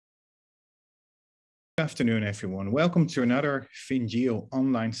afternoon, everyone. Welcome to another FinGeo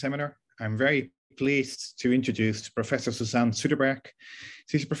online seminar. I'm very pleased to introduce Professor Suzanne Soederberg.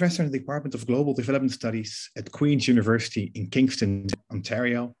 She's a professor in the Department of Global Development Studies at Queen's University in Kingston,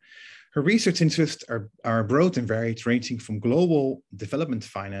 Ontario. Her research interests are broad and varied, ranging from global development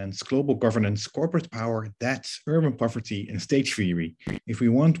finance, global governance, corporate power, debt, urban poverty, and state theory. If we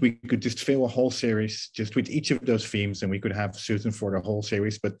want, we could just fill a whole series just with each of those themes, and we could have Susan for the whole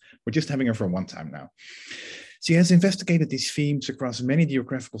series, but we're just having her for one time now. She has investigated these themes across many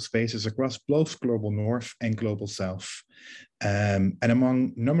geographical spaces across both global north and global south, and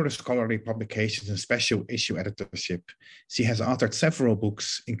among numerous scholarly publications and special issue editorship. She has authored several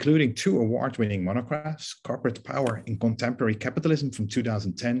books, including 2 award-winning monographs, Corporate Power in Contemporary Capitalism from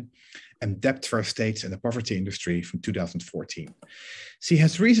 2010, and Debt for States and the Poverty Industry from 2014. She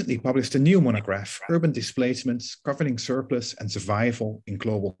has recently published a new monograph, Urban Displacements, Governing Surplus and Survival in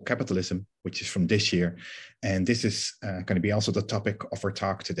Global Capitalism, which is from this year. And this is going to be also the topic of our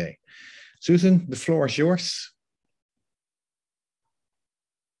talk today. Susan, the floor is yours.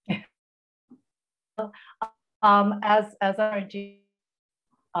 As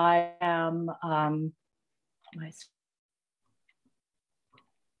I am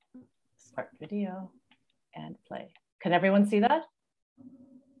start video and play. Can everyone see that?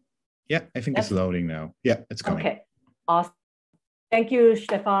 Yeah, I think it's loading now. Yeah, it's coming. Okay, awesome. Thank you,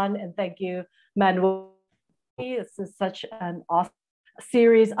 Stefan, and thank you, Manuel. This is such an awesome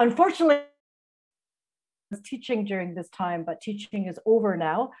series. Unfortunately, I was teaching during this time, but teaching is over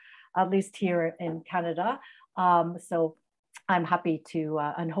now, at least here in Canada. So I'm happy to,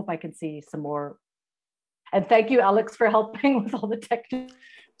 and hope I can see some more. And thank you, Alex, for helping with all the technical.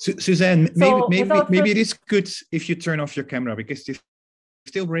 Suzanne, maybe it is good if you turn off your camera, because it's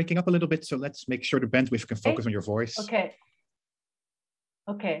still breaking up a little bit. So let's make sure the bandwidth can focus on your voice. Okay.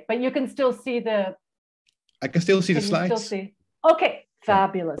 Okay, but you can still see the. I can still see the slides. Still see? Okay,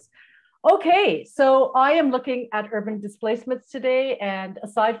 fabulous. Okay, so I am looking at urban displacements today, and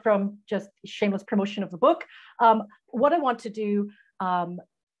aside from just shameless promotion of the book, what I want to do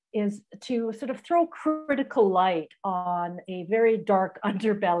is to sort of throw critical light on a very dark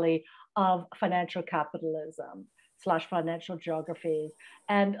underbelly of financial capitalism / financial geographies,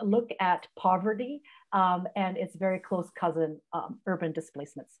 and look at poverty and its very close cousin, urban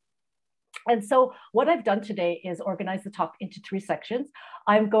displacements. And so what I've done today is organize the talk into 3 sections.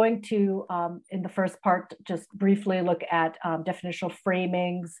 I'm going to, in the first part, just briefly look at definitional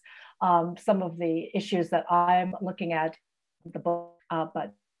framings, some of the issues that I'm looking at in the book,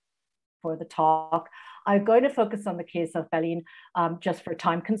 but for the talk, I'm going to focus on the case of Berlin just for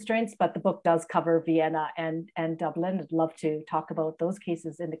time constraints, but the book does cover Vienna and Dublin. I'd love to talk about those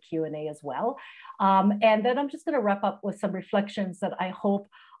cases in the Q&A as well. And then I'm just going to wrap up with some reflections that I hope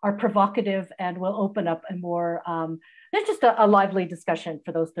are provocative and will open up a more, just a lively discussion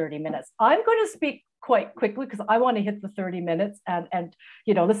for those 30 minutes. I'm going to speak quite quickly because I want to hit the 30 minutes and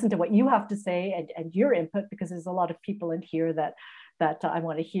listen to what you have to say and your input, because there's a lot of people in here that I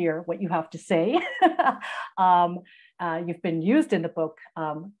want to hear what you have to say. You've been used in the book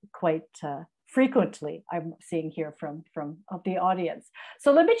quite frequently, I'm seeing here from the audience.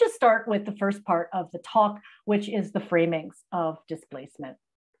 So let me just start with the first part of the talk, which is the framings of displacement.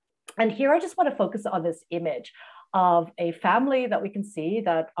 And here I just want to focus on this image of a family that we can see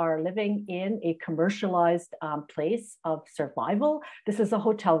that are living in a commercialized place of survival. This is a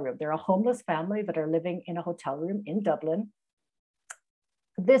hotel room. They're a homeless family that are living in a hotel room in Dublin.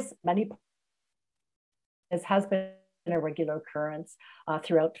 This has been a regular occurrence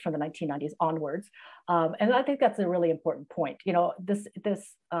throughout from the 1990s onwards. And I think that's a really important point.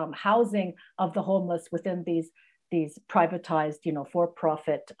 This housing of the homeless within these privatized,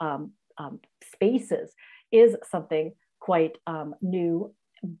 for-profit spaces is something quite new,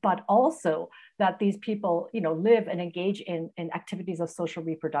 but also that these people, live and engage in activities of social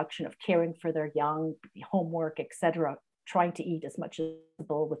reproduction, of caring for their young, homework, etc., trying to eat as much as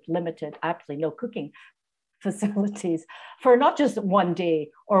possible with limited, absolutely no cooking facilities for not just one day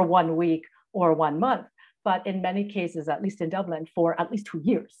or 1 week or 1 month, but in many cases, at least in Dublin, for at least 2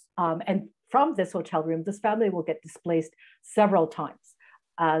 years. And from this hotel room, this family will get displaced several times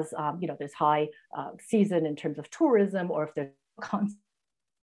as, there's high season in terms of tourism, or if there's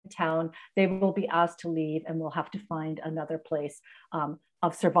town, they will be asked to leave and will have to find another place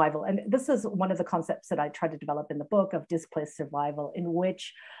of survival. And this is one of the concepts that I try to develop in the book of displaced survival, in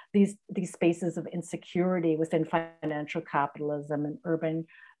which these spaces of insecurity within financial capitalism and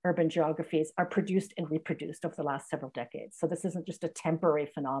urban geographies are produced and reproduced over the last several decades. So this isn't just a temporary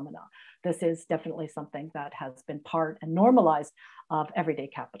phenomena. This is definitely something that has been part and normalized of everyday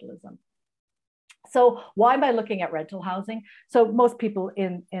capitalism. So why am I looking at rental housing? So most people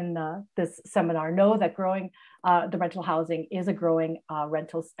in this seminar know that the rental housing is a growing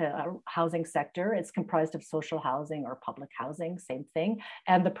rental housing sector. It's comprised of social housing or public housing, same thing,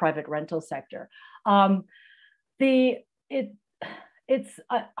 and the private rental sector. It's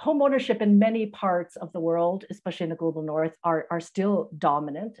home ownership in many parts of the world, especially in the global north, are still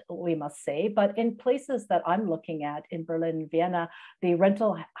dominant, we must say. But in places that I'm looking at, in Berlin and Vienna, the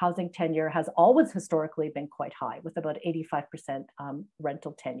rental housing tenure has always historically been quite high, with about 85%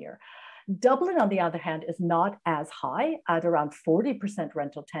 rental tenure. Dublin, on the other hand, is not as high at around 40%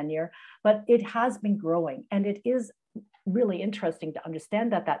 rental tenure, but it has been growing. And it is really interesting to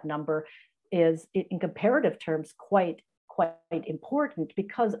understand that that number is, in comparative terms, quite important,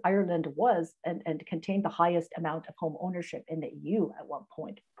 because Ireland was and contained the highest amount of home ownership in the EU at one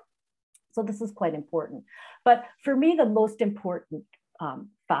point. So this is quite important. But for me, the most important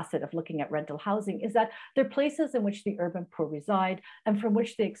facet of looking at rental housing is that they're places in which the urban poor reside and from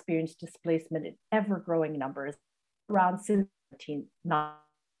which they experience displacement in ever-growing numbers around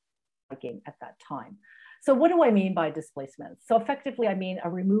 1790 at that time. So what do I mean by displacement? So effectively, I mean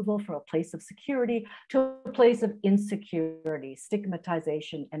a removal from a place of security to a place of insecurity,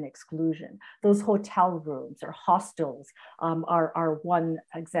 stigmatization, and exclusion. Those hotel rooms or hostels are one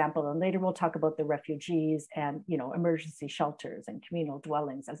example. And later we'll talk about the refugees and emergency shelters and communal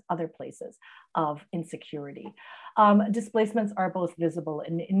dwellings as other places of insecurity. Displacements are both visible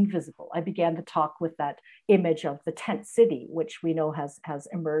and invisible. I began the talk with that image of the tent city, which we know has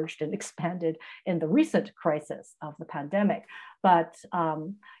emerged and expanded in the recent crisis of the pandemic. But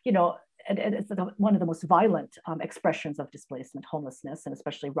it's one of the most violent expressions of displacement, homelessness, and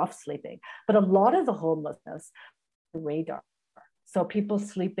especially rough sleeping. But a lot of the homelessness, the radar. So people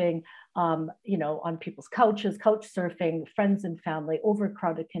sleeping, on people's couches, couch surfing, friends and family,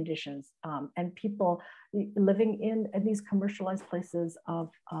 overcrowded conditions, and people living in these commercialized places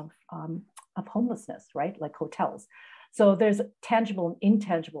of homelessness, right? Like hotels. So there's tangible and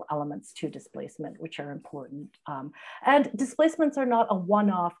intangible elements to displacement, which are important. And displacements are not a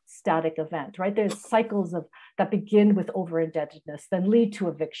one-off static event, right? There's cycles that begin with overindebtedness, then lead to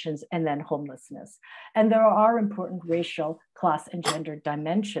evictions, and then homelessness. And there are important racial, class, and gender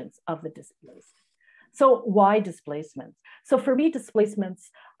dimensions of the displaced. So why displacements? So for me,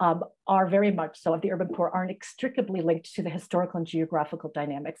 displacements are very much so, of the urban poor, are inextricably linked to the historical and geographical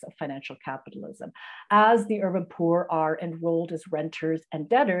dynamics of financial capitalism, as the urban poor are enrolled as renters and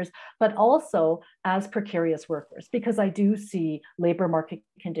debtors, but also as precarious workers, because I do see labor market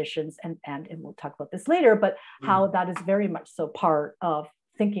conditions, and we'll talk about this later, but how that is very much so part of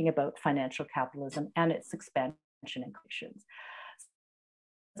thinking about financial capitalism and its expansion and conditions.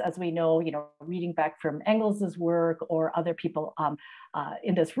 As we know, reading back from Engels's work or other people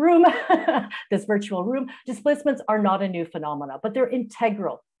in this room, this virtual room, displacements are not a new phenomena, but they're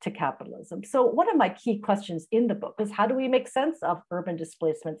integral to capitalism. So one of my key questions in the book is, how do we make sense of urban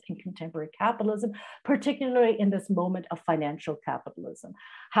displacements in contemporary capitalism, particularly in this moment of financial capitalism?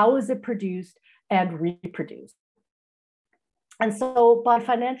 How is it produced and reproduced? And so by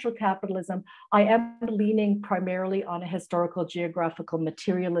financial capitalism, I am leaning primarily on a historical, geographical,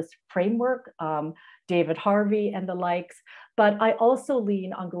 materialist framework, David Harvey and the likes, but I also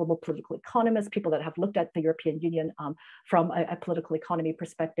lean on global political economists, people that have looked at the European Union from a political economy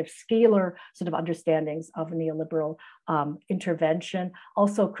perspective, scalar sort of understandings of neoliberal intervention,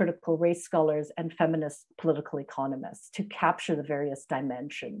 also critical race scholars and feminist political economists to capture the various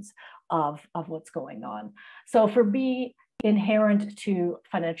dimensions of what's going on. So for me, inherent to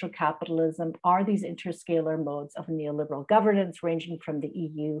financial capitalism are these inter-scalar modes of neoliberal governance, ranging from the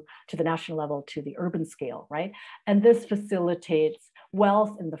EU to the national level to the urban scale, right? And this facilitates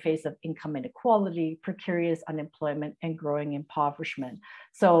wealth in the face of income inequality, precarious unemployment, and growing impoverishment.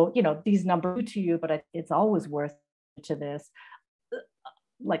 So, these numbers to you, but it's always worth to this.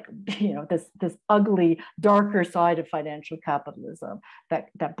 Like, this ugly, darker side of financial capitalism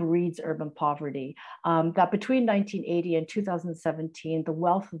that breeds urban poverty, that between 1980 and 2017, the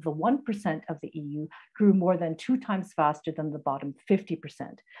wealth of the 1% of the EU grew more than 2 times faster than the bottom 50%.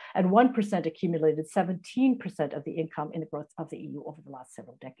 And 1% accumulated 17% of the income in the growth of the EU over the last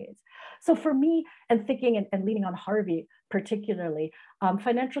several decades. So for me, and thinking and leaning on Harvey particularly,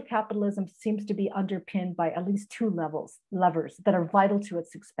 financial capitalism seems to be underpinned by at least 2 levers that are vital to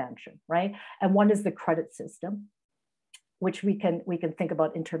its expansion, right? And one is the credit system, which we can think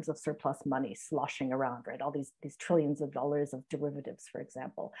about in terms of surplus money sloshing around, right? All these trillions of dollars of derivatives, for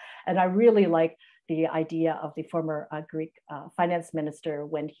example. And I really like the idea of the former Greek finance minister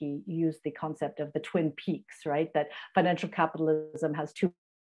when he used the concept of the twin peaks, right? That financial capitalism has 2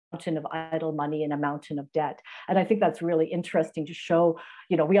 mountain of idle money and a mountain of debt. And I think that's really interesting to show,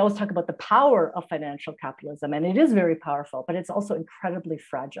 we always talk about the power of financial capitalism, and it is very powerful, but it's also incredibly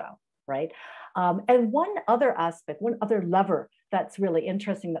fragile, right? And one other aspect, one other lever that's really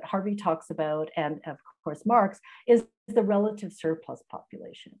interesting that Harvey talks about, and of course Marx, is the relative surplus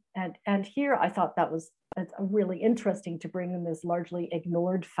population. And here I thought that was really interesting to bring in this largely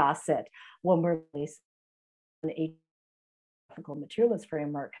ignored facet when we're releasing an ethical materialist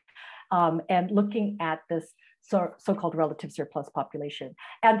framework, and looking at this so-called relative surplus population.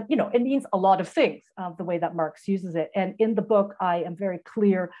 And it means a lot of things, the way that Marx uses it. And in the book, I am very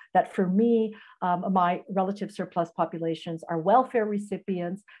clear that for me, my relative surplus populations are welfare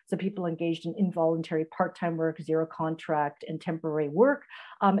recipients, so people engaged in involuntary part-time work, zero contract, and temporary work,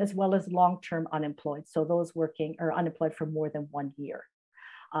 as well as long-term unemployed, so those working or unemployed for more than 1 year.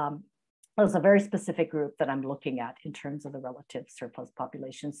 There's a very specific group that I'm looking at in terms of the relative surplus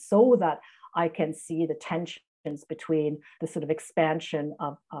population, so that I can see the tensions between the sort of expansion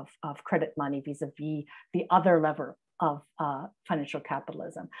of credit money vis-a-vis the other lever of financial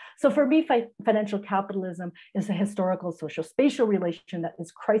capitalism. So for me, financial capitalism is a historical social spatial relation that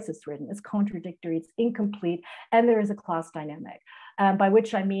is crisis-ridden, it's contradictory, it's incomplete, and there is a class dynamic. By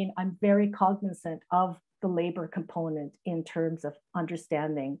which I mean I'm very cognizant of the labor component in terms of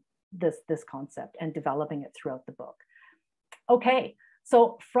understanding this concept and developing it throughout the book. Okay,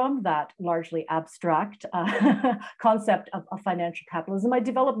 so from that largely abstract concept of financial capitalism, I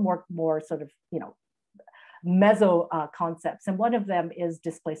developed more sort of, meso concepts. And one of them is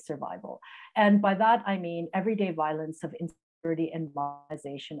displaced survival. And by that, I mean everyday violence of insecurity and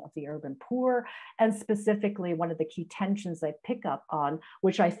marginalization of the urban poor. And specifically, one of the key tensions I pick up on,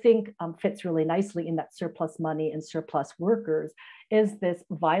 which I think fits really nicely in that surplus money and surplus workers, is this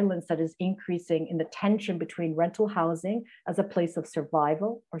violence that is increasing in the tension between rental housing as a place of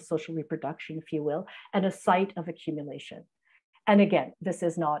survival or social reproduction, if you will, and a site of accumulation. And again, this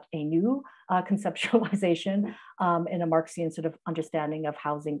is not a new conceptualization in a Marxian sort of understanding of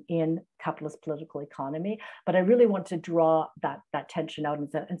housing in capitalist political economy, but I really want to draw that tension out.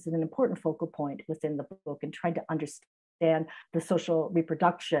 It's an important focal point within the book in trying to understand the social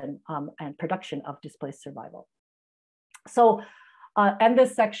reproduction and production of displaced survival. So, end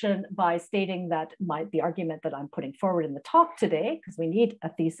this section by stating that the argument that I'm putting forward in the talk today, because we need a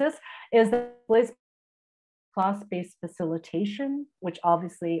thesis, is that class-based facilitation, which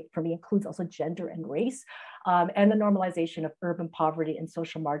obviously for me includes also gender and race, and the normalization of urban poverty and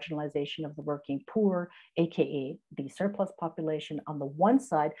social marginalization of the working poor, AKA the surplus population on the one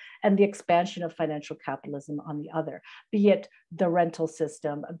side, and the expansion of financial capitalism on the other, be it the rental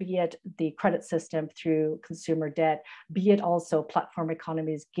system, be it the credit system through consumer debt, be it also platform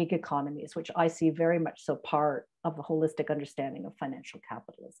economies, gig economies, which I see very much so part of the holistic understanding of financial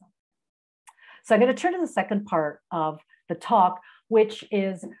capitalism. So I'm going to turn to the second part of the talk, which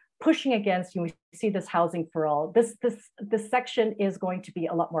is pushing against, we see this housing for all. This section is going to be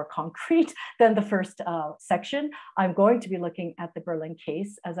a lot more concrete than the first section. I'm going to be looking at the Berlin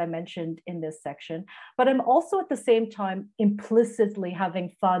case, as I mentioned in this section, but I'm also at the same time implicitly having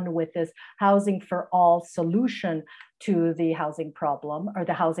fun with this housing for all solution to the housing problem or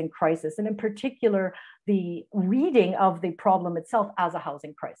the housing crisis, and in particular, the reading of the problem itself as a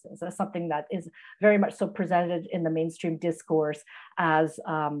housing crisis, as something that is very much so presented in the mainstream discourse as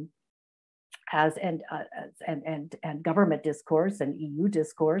government discourse and EU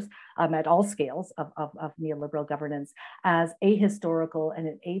discourse at all scales of neoliberal governance as ahistorical and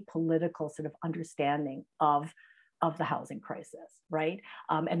an apolitical sort of understanding of the housing crisis, right?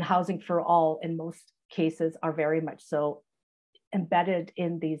 And housing for all in most cases are very much so embedded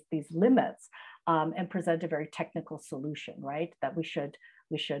in these limits and present a very technical solution, right? That we should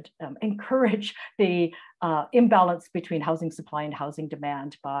encourage the imbalance between housing supply and housing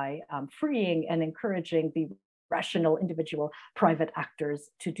demand by freeing and encouraging the rational individual private actors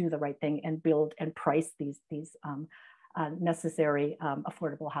to do the right thing and build and price these necessary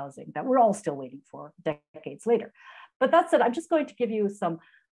affordable housing that we're all still waiting for decades later. But that said, I'm just going to give you some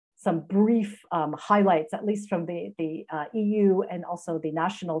brief highlights, at least from the EU and also the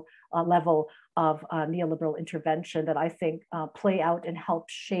national level of neoliberal intervention that I think play out and help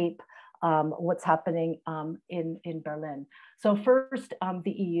shape what's happening in Berlin. So first,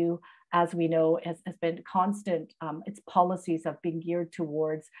 the EU, as we know, has been constant. Its policies have been geared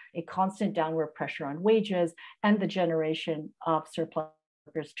towards a constant downward pressure on wages and the generation of surplus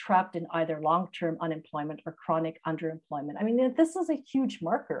workers trapped in either long-term unemployment or chronic underemployment. I mean, this is a huge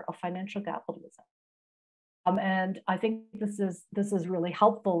marker of financial capitalism. And I think this is really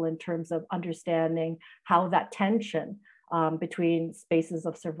helpful in terms of understanding how that tension between spaces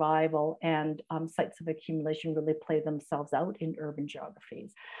of survival and sites of accumulation really play themselves out in urban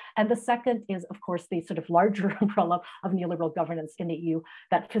geographies. And the second is, of course, the sort of larger umbrella of neoliberal governance in the EU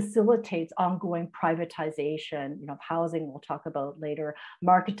that facilitates ongoing privatization, of housing, we'll talk about later,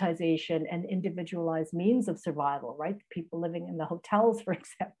 marketization and individualized means of survival, right? People living in the hotels, for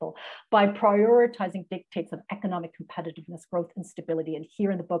example, by prioritizing dictates of economic competitiveness, growth, and stability. And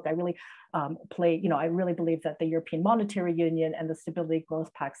here in the book, I really I really believe that the European Monetary Union and the Stability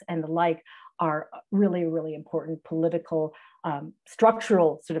Growth Pacts and the like are really, really important political,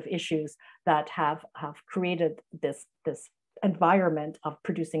 structural sort of issues that have created this environment of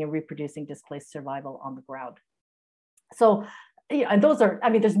producing and reproducing displaced survival on the ground. So, and those are,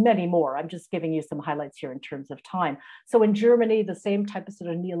 there's many more. I'm just giving you some highlights here in terms of time. So in Germany, the same type of sort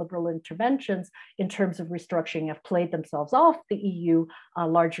of neoliberal interventions in terms of restructuring have played themselves off. The EU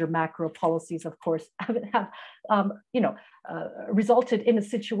larger macro policies, of course, have resulted in a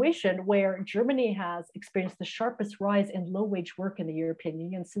situation where Germany has experienced the sharpest rise in low-wage work in the European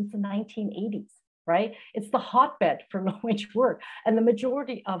Union since the 1980s, right? It's the hotbed for low-wage work. And the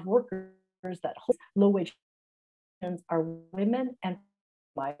majority of workers that hold low-wage are women and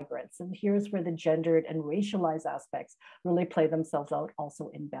migrants. And here's where the gendered and racialized aspects really play themselves out also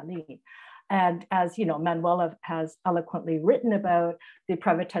in Berlin. And as Manuela has eloquently written about the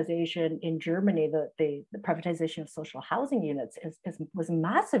privatization in Germany, the privatization of social housing units was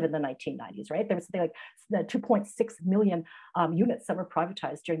massive in the 1990s, right? There was something like 2.6 million units that were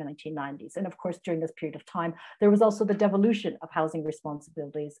privatized during the 1990s. And of course, during this period of time, there was also the devolution of housing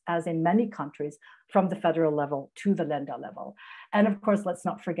responsibilities, as in many countries, from the federal level to the Länder level. And of course, let's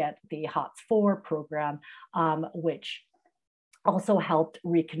not forget the Hartz IV program, which also helped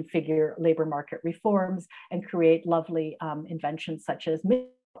reconfigure labor market reforms and create lovely inventions such as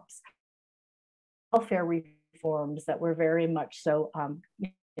welfare reforms that were very much so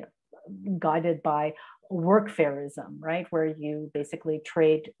guided by workfarism, right? Where you basically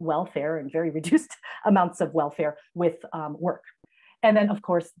trade welfare and very reduced amounts of welfare with work. And then, of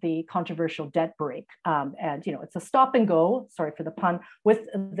course, the controversial debt brake. And, it's a stop and go, sorry for the pun, with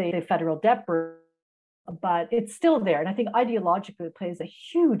the federal debt brake, but it's still there. And I think ideologically it plays a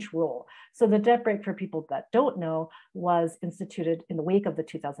huge role. So the debt brake, for people that don't know, was instituted in the wake of the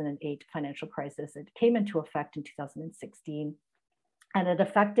 2008 financial crisis. It came into effect in 2016. And it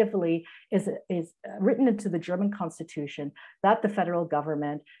effectively is written into the German constitution that the federal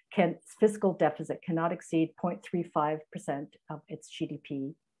government fiscal deficit cannot exceed 0.35% of its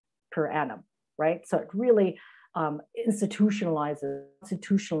GDP per annum, right? So it really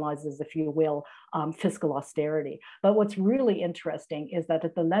institutionalizes, if you will, fiscal austerity. But what's really interesting is that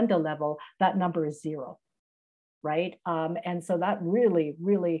at the Länder level, that number is zero, right? And so that really,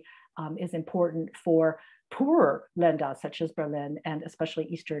 really is important for poorer Länder such as Berlin and especially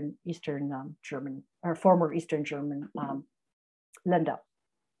Eastern German or former Eastern German Länder.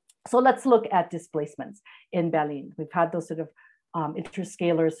 So let's look at displacements in Berlin. We've had those sort of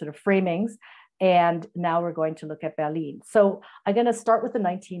inter-scalar sort of framings. And now we're going to look at Berlin. So I'm going to start with the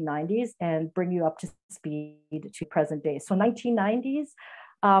 1990s and bring you up to speed to present day. So 1990s,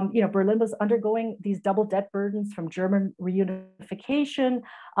 Berlin was undergoing these double debt burdens from German reunification,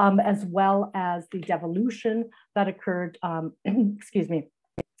 as well as the devolution that occurred,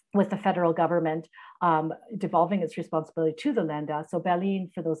 with the federal government devolving its responsibility to the Länder. So Berlin,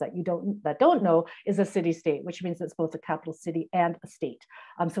 for those that don't know, is a city-state, which means it's both a capital city and a state.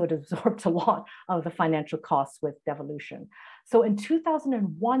 So it absorbed a lot of the financial costs with devolution. So in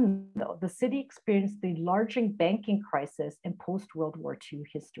 2001, though, the city experienced the largest banking crisis in post-World War II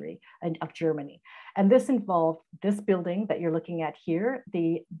history of Germany. And this involved this building that you're looking at here,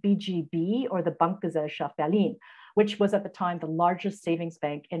 the BGB, or the Bankgesellschaft Berlin, which was at the time the largest savings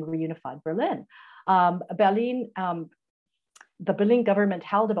bank in reunified Berlin. The Berlin government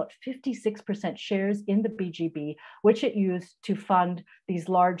held about 56% shares in the BGB, which it used to fund these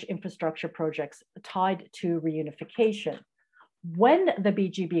large infrastructure projects tied to reunification. When the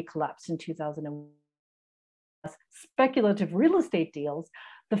BGB collapsed in 2001, speculative real estate deals,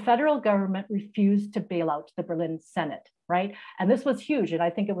 the federal government refused to bail out the Berlin Senate, right? And this was huge. And I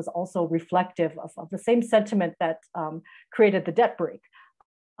think it was also reflective of the same sentiment that created the debt brake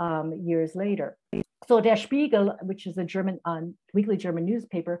years later. So Der Spiegel, which is a German weekly German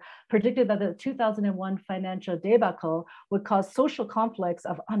newspaper, predicted that the 2001 financial debacle would cause social conflicts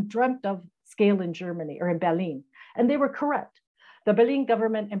of undreamt of scale in Germany or in Berlin. And they were correct. The Berlin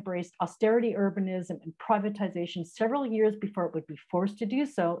government embraced austerity urbanism and privatization several years before it would be forced to do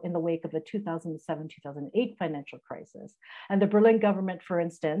so in the wake of the 2007-2008 financial crisis. And the Berlin government, for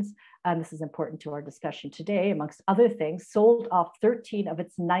instance, and this is important to our discussion today, amongst other things, sold off 13 of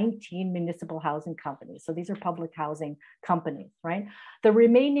its 19 municipal housing companies. So these are public housing companies, right? The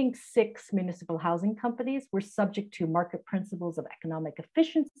remaining 6 municipal housing companies were subject to market principles of economic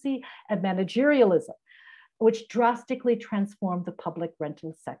efficiency and managerialism, which drastically transformed the public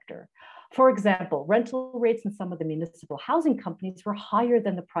rental sector. For example, rental rates in some of the municipal housing companies were higher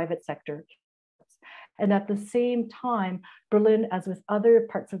than the private sector. And at the same time, Berlin, as with other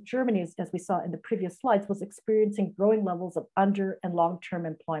parts of Germany, as we saw in the previous slides, was experiencing growing levels of under and long-term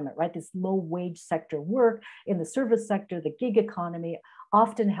employment, right? This low-wage sector work in the service sector, the gig economy,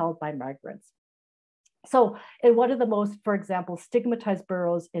 often held by migrants. So in one of the most, for example, stigmatized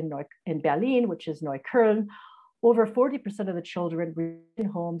boroughs in Berlin, which is Neukölln, over 40% of the children live in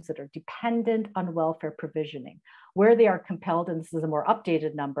homes that are dependent on welfare provisioning, where they are compelled, and this is a more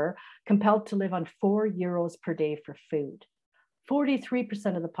updated number, compelled to live on €4 per day for food.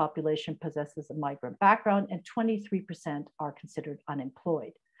 43% of the population possesses a migrant background and 23% are considered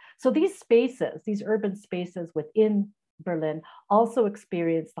unemployed. So these spaces, these urban spaces within Berlin also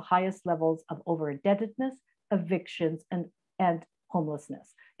experienced the highest levels of overindebtedness, evictions, and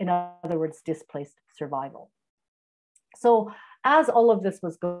homelessness. In other words, displaced survival. So as all of this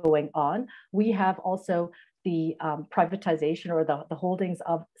was going on, we have also the privatization or the holdings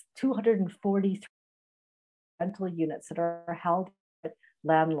of 243 rental units that are held by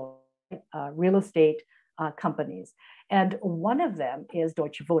landlords, real estate companies. And one of them is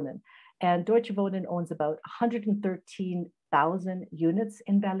Deutsche Wohnen. And Deutsche Wohnen owns about 113,000 units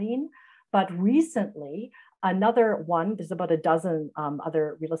in Berlin. But recently, another one, there's about a dozen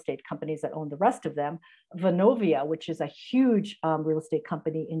other real estate companies that own the rest of them. Vonovia, which is a huge real estate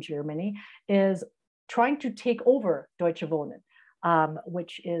company in Germany, is trying to take over Deutsche Wohnen,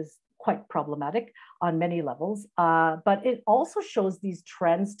 which is quite problematic on many levels. But it also shows these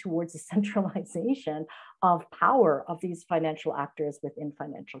trends towards the centralization of power of these financial actors within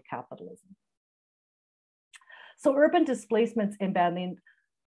financial capitalism. So urban displacements in Berlin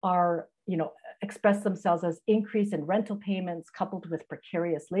are, express themselves as increase in rental payments coupled with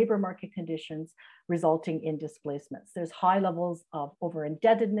precarious labor market conditions, resulting in displacements. There's high levels of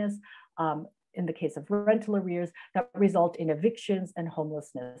overindebtedness, in the case of rental arrears, that result in evictions and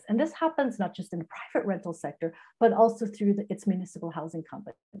homelessness. And this happens not just in the private rental sector, but also through its municipal housing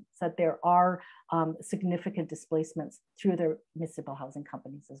companies, that there are significant displacements through their municipal housing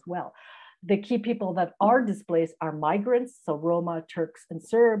companies as well. The key people that are displaced are migrants, so Roma, Turks, and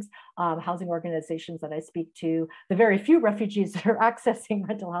Serbs, housing organizations that I speak to. The very few refugees that are accessing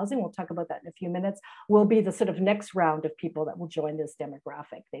rental housing, we'll talk about that in a few minutes, will be the sort of next round of people that will join this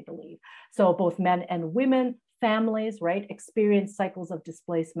demographic, they believe. So both men and women, families, right, experience cycles of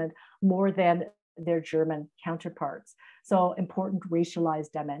displacement more than their German counterparts. So important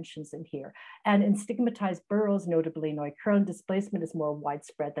racialized dimensions in here. And in stigmatized boroughs, notably Neukölln, displacement is more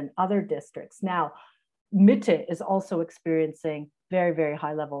widespread than other districts. Now, Mitte is also experiencing very, very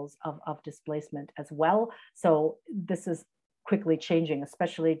high levels of displacement as well. So this is quickly changing,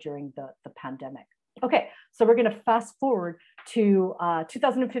 especially during the pandemic. Okay, so we're gonna fast forward to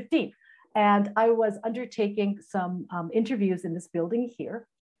 2015. And I was undertaking some interviews in this building here,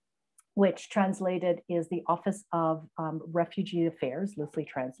 which translated is the Office of Refugee Affairs, loosely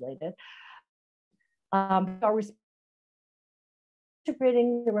translated. Are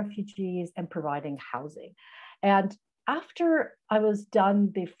integrating the refugees and providing housing. And after I was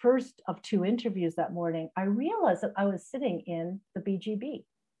done the first of 2 interviews that morning, I realized that I was sitting in the BGB,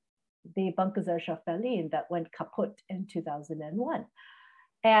 the Bankgesellschaft Berlin, that went kaput in 2001.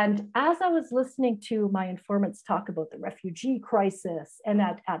 And as I was listening to my informants talk about the refugee crisis, and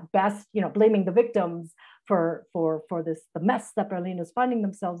at best, blaming the victims for this, the mess that Berlin is finding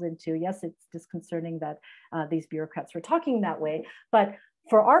themselves into. Yes, it's disconcerting that these bureaucrats were talking that way, but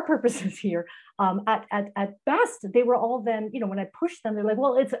for our purposes here, at best, they were all then, when I pushed them, they're like,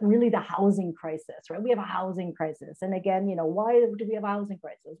 well, it's really the housing crisis, right? We have a housing crisis. And again, why do we have a housing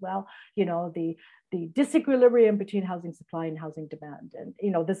crisis? Well, the disequilibrium between housing supply and housing demand,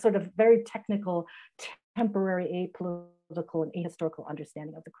 and, this sort of very technical, temporary, apolitical, and ahistorical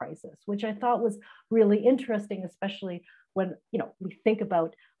understanding of the crisis, which I thought was really interesting, especially when, we think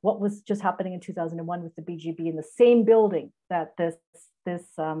about what was just happening in 2001 with the BGB in the same building that this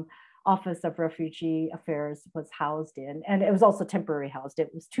Office of Refugee Affairs was housed in. And it was also temporarily housed.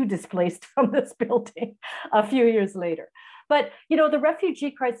 It was too displaced from this building a few years later. But, you know, the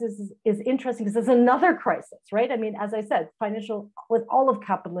refugee crisis is interesting because it's another crisis, right? I mean, as I said, financial, with all of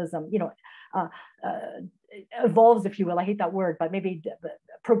capitalism, you know, evolves, if you will. I hate that word, but maybe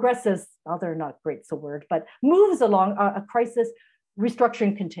progresses, well, they're not great, so word, but moves along a crisis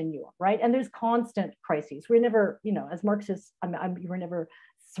restructuring continuum, right? And there's constant crises. We're never, you know, as Marxists, we're never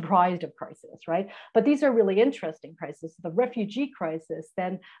surprised of crisis, right? But these are really interesting crises. The refugee crisis,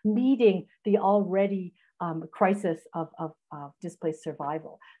 then meeting the already crisis of displaced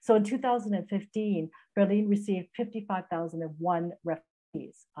survival. So in 2015, Berlin received 55,001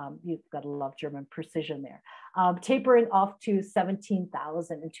 refugees. You've got to love German precision there, tapering off to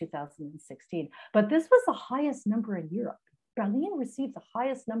 17,000 in 2016. But this was the highest number in Europe. Berlin received the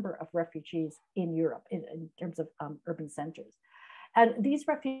highest number of refugees in Europe in terms of urban centers. And these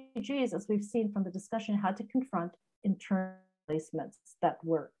refugees, as we've seen from the discussion, had to confront internal displacements that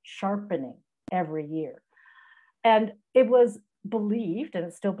were sharpening every year. And it was believed, and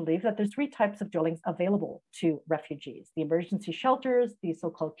it's still believed, that there's three types of dwellings available to refugees: the emergency shelters, the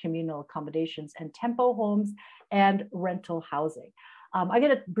so-called communal accommodations and tempo homes, and rental housing. I'm going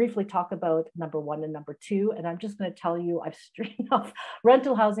to briefly talk about number one and number two, and I'm just going to tell you I've straightened off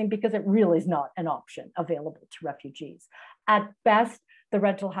rental housing because it really is not an option available to refugees. At best, the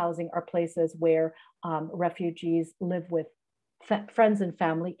rental housing are places where refugees live with friends and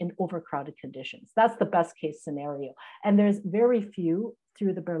family in overcrowded conditions. That's the best case scenario. And there's very few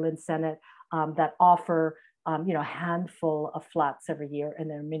through the Berlin Senate that offer you know, a handful of flats every year in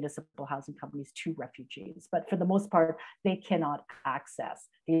their municipal housing companies to refugees. But for the most part, they cannot access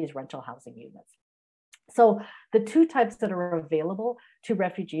these rental housing units. So the two types that are available to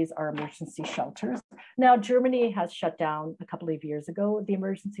refugees are emergency shelters. Now, Germany has shut down a couple of years ago the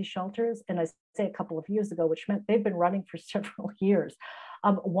emergency shelters, and I say a couple of years ago, which meant they've been running for several years.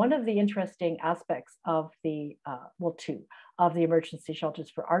 One of the interesting aspects of the, well, two of the emergency shelters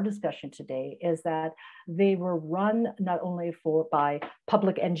for our discussion today is that they were run not only by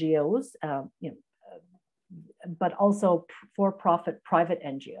public NGOs, you know, but also for-profit private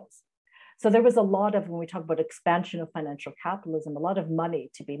NGOs. So there was a lot of, when we talk about expansion of financial capitalism, a lot of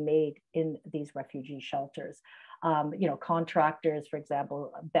money to be made in these refugee shelters. You know, contractors, for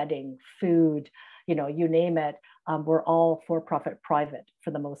example, bedding, food, you know, you name it, were all for-profit private,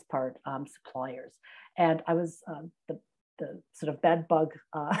 for the most part, suppliers. And I was, the sort of bed bug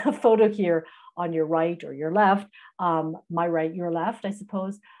photo here on your right or your left, my right, your left, I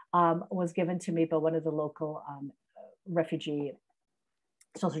suppose, was given to me by one of the local refugee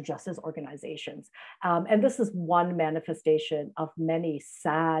social justice organizations. And this is one manifestation of many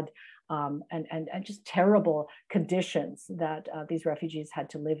sad and just terrible conditions that these refugees had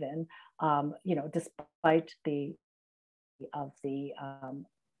to live in, you know, despite the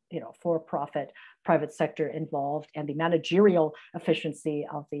you know, for-profit private sector involved and the managerial efficiency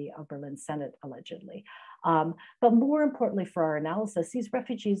of the Berlin Senate, allegedly. But more importantly for our analysis, these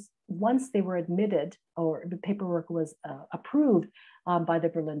refugees, once they were admitted or the paperwork was approved by the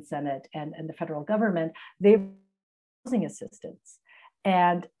Berlin Senate and the federal government, they were housing assistance.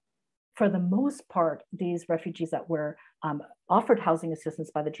 And for the most part, these refugees that were offered housing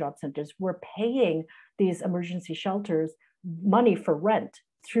assistance by the job centers were paying these emergency shelters money for rent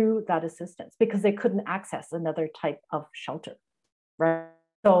through that assistance because they couldn't access another type of shelter, right?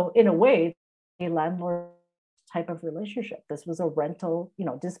 So in a way, a landlord type of relationship. This was a rental, you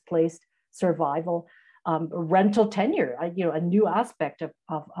know, displaced survival, rental tenure, you know, a new aspect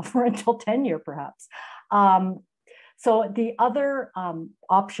of rental tenure, perhaps. So the other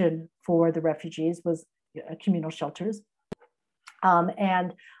option for the refugees was communal shelters.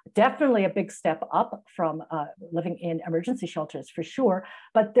 And definitely a big step up from living in emergency shelters for sure,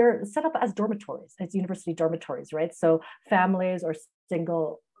 but they're set up as dormitories, as university dormitories, right? So families or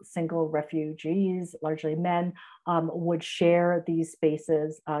single refugees, largely men, would share these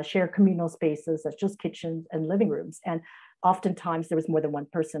spaces, share communal spaces, such as kitchens and living rooms. And oftentimes there was more than one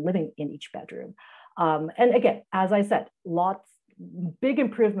person living in each bedroom. And again, as I said, big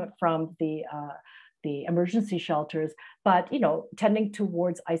improvement from the emergency shelters, but, you know, tending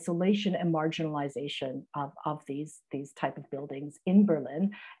towards isolation and marginalization of these type of buildings in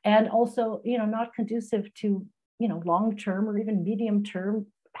Berlin, and also, you know, not conducive to, you know, long-term or even medium-term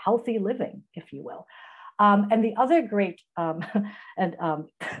healthy living, if you will. And the other great,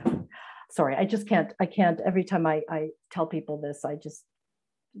 sorry, I can't, every time I tell people this,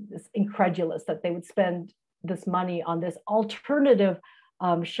 it's incredulous that they would spend this money on this alternative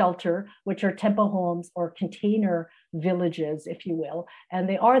shelter, which are tempo homes or container villages, if you will. And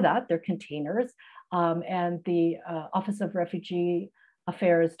they are that, they're containers. And the Office of Refugee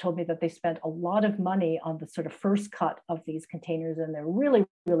Affairs told me that they spent a lot of money on the sort of first cut of these containers, and they're really,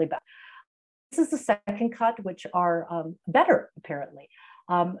 really bad. This is the second cut, which are better, apparently.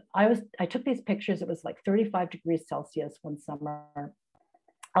 I took these pictures. It was like 35 degrees Celsius one summer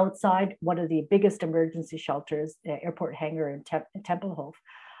outside one of the biggest emergency shelters, airport hangar in Tempelhof.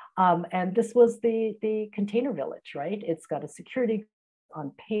 And this was the container village, right? It's got a security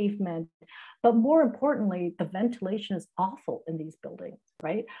on pavement, but more importantly, the ventilation is awful in these buildings,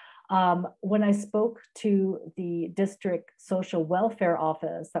 right? When I spoke to the district social welfare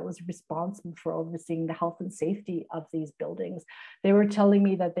office that was responsible for overseeing the health and safety of these buildings, they were telling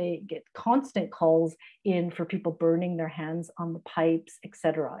me that they get constant calls in for people burning their hands on the pipes,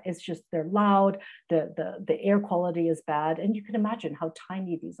 etc. It's just, they're loud, the air quality is bad, and you can imagine how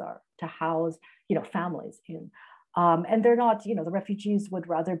tiny these are to house, families in. And they're not, the refugees would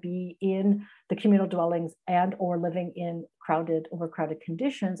rather be in the communal dwellings and or living in overcrowded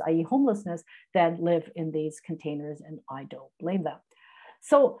conditions, i.e. homelessness, than live in these containers, and I don't blame them.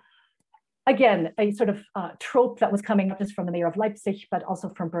 So again, a sort of trope that was coming up just from the mayor of Leipzig, but also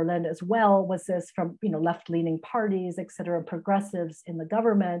from Berlin as well, was this from left-leaning parties, et cetera, progressives in the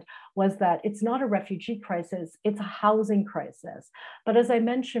government, was that it's not a refugee crisis, it's a housing crisis. But as I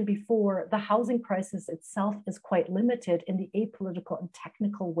mentioned before, the housing crisis itself is quite limited in the apolitical and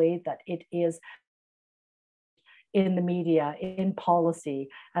technical way that it is in the media, in policy,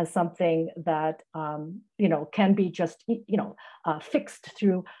 as something that can be just fixed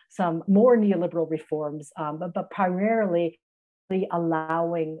through some more neoliberal reforms, but primarily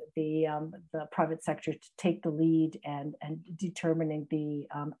allowing the private sector to take the lead and determining the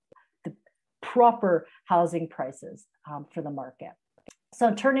proper housing prices for the market.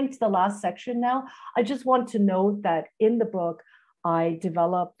 So turning to the last section now, I just want to note that in the book, I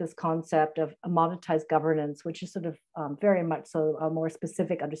developed this concept of monetized governance, which is sort of very much so a more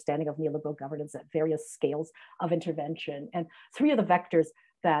specific understanding of neoliberal governance at various scales of intervention. And three of the vectors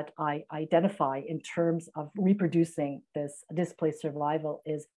that I identify in terms of reproducing this displaced survival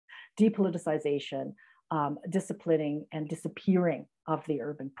is depoliticization, disciplining and disappearing of the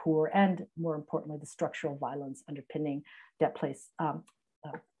urban poor, and more importantly, the structural violence underpinning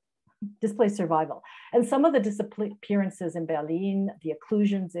displaced survival. And some of the disappearances in Berlin, the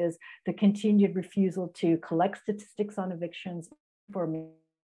occlusions, is the continued refusal to collect statistics on evictions.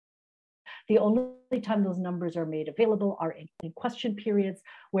 The only time those numbers are made available are in question periods,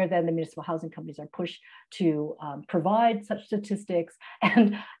 where then the municipal housing companies are pushed to provide such statistics,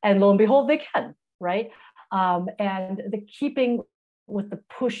 and lo and behold, they can, right? And the keeping with the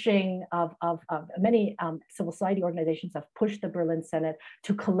pushing of many civil society organizations have pushed the Berlin Senate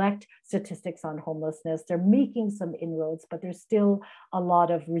to collect statistics on homelessness. They're making some inroads, but there's still a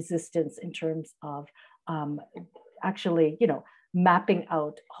lot of resistance in terms of actually, mapping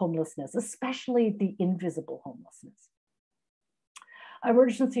out homelessness, especially the invisible homelessness.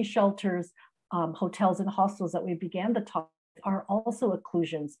 Emergency shelters, hotels and hostels that we began the talk are also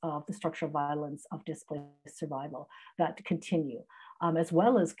occlusions of the structural violence of displaced survival that continue, as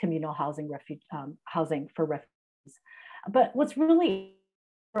well as communal housing for refugees. But what's really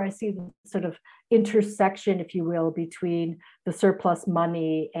where I see the sort of intersection, if you will, between the surplus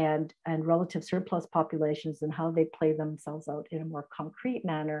money and relative surplus populations and how they play themselves out in a more concrete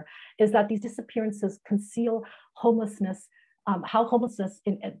manner, is that these disappearances conceal homelessness,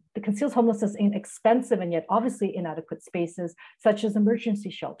 conceals homelessness in expensive and yet obviously inadequate spaces, such as emergency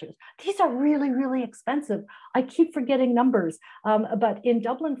shelters. These are really, really expensive. I keep forgetting numbers, but in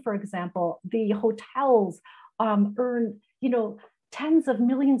Dublin, for example, the hotels earn, tens of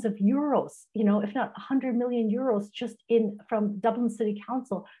millions of euros, if not 100 million euros just from Dublin City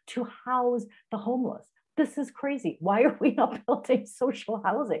Council to house the homeless. This is crazy. Why are we not building social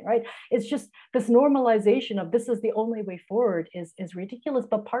housing, right? It's just this normalization of this is the only way forward is ridiculous,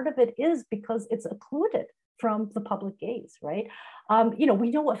 but part of it is because it's occluded from the public gaze, right?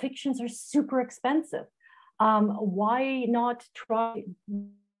 We know evictions are super expensive. Why not try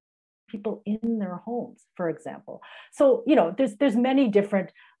people in their homes, for example? So, there's many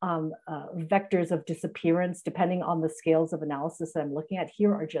different vectors of disappearance depending on the scales of analysis that I'm looking at.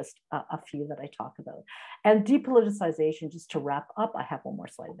 Here are just a few that I talk about. And depoliticization, just to wrap up, I have one more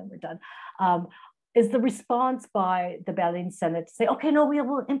slide, then we're done, is the response by the Berlin Senate to say, okay, no, we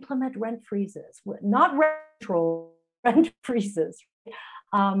will implement rent freezes, not rent control, rent freezes.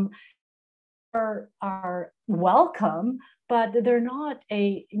 are welcome, but they're not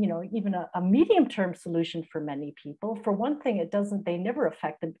even a medium-term solution for many people. For one thing, they never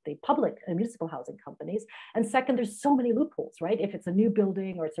affect the public and municipal housing companies. And second, there's so many loopholes, right? If it's a new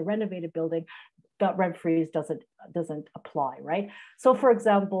building or it's a renovated building, that rent freeze doesn't apply, right? So for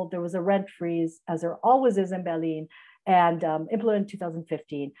example, there was a rent freeze, as there always is in Berlin, and implemented in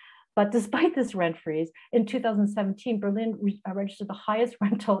 2015. But despite this rent freeze, in 2017, Berlin registered the highest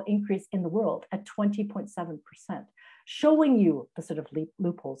rental increase in the world at 20.7%, showing you the sort of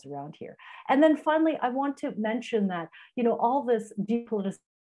loopholes around here. And then finally, I want to mention that, all this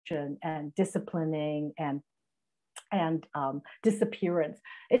depoliticization and disciplining and disappearance,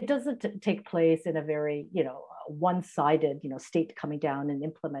 it doesn't take place in a very, one-sided, state coming down and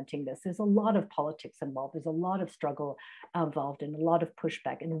implementing this. There's a lot of politics involved. There's a lot of struggle involved and a lot of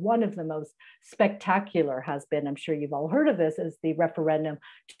pushback. And one of the most spectacular has been, I'm sure you've all heard of this, is the referendum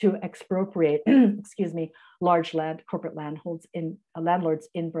to expropriate, large corporate landlords in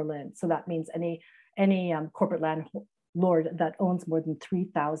Berlin. So that means any corporate landlord that owns more than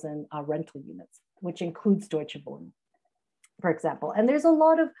 3,000 rental units, which includes Deutsche Wohnen, for example. And there's a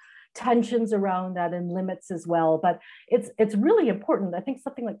lot of tensions around that and limits as well, but it's really important. I think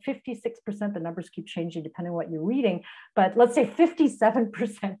something like 56%, the numbers keep changing depending on what you're reading, but let's say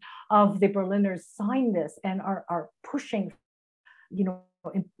 57% of the Berliners signed this and are pushing,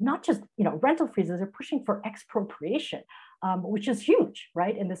 not just rental freezes, they're pushing for expropriation, which is huge,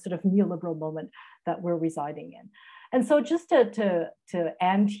 right, in this sort of neoliberal moment that we're residing in. And so just to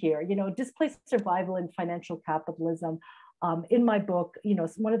end here, displaced survival in financial capitalism. In my book,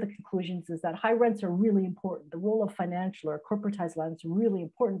 one of the conclusions is that high rents are really important. The role of financial or corporatized land is really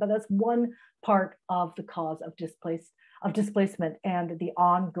important, but that's one part of the cause of displacement and the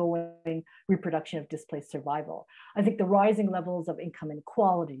ongoing reproduction of displaced survival. I think the rising levels of income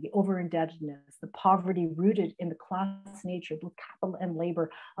inequality, the overindebtedness, the poverty rooted in the class nature, both capital and labor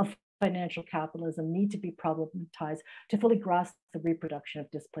of financial capitalism need to be problematized to fully grasp the reproduction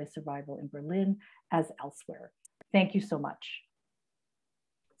of displaced survival in Berlin as elsewhere. Thank you so much.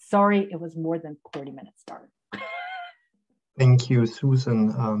 Sorry, it was more than 30 minutes, darn. Thank you,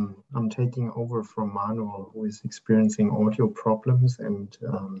 Susan. I'm taking over from Manuel, who is experiencing audio problems, and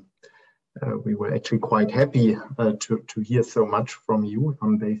we were actually quite happy to hear so much from you.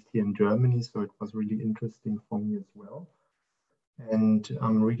 I'm based here in Germany, so it was really interesting for me as well. And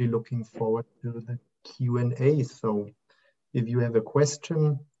I'm really looking forward to the Q&A. So if you have a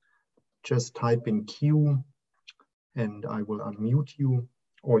question, just type in Q and I will unmute you,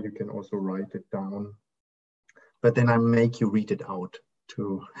 or you can also write it down. But then I make you read it out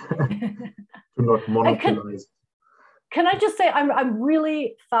to not monopolize. Can I just say I'm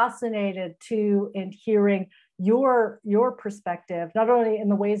really fascinated in hearing your perspective, not only in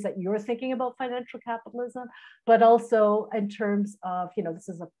the ways that you're thinking about financial capitalism, but also in terms of, this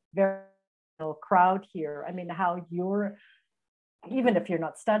is a very crowd here. I mean, how you're, even if you're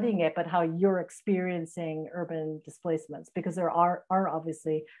not studying it, but how you're experiencing urban displacements, because there are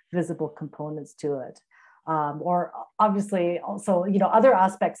obviously visible components to it. Or obviously also, other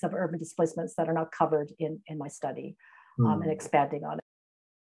aspects of urban displacements that are not covered in my study, and expanding on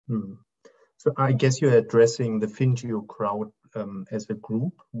it. So I guess you're addressing the FinGeo crowd as a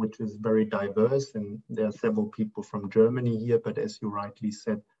group, which is very diverse, and there are several people from Germany here, but as you rightly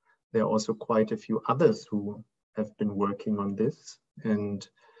said, there are also quite a few others who have been working on this, and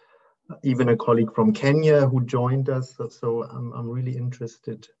even a colleague from Kenya who joined us. So I'm really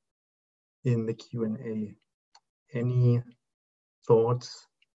interested in the Q&A. Any thoughts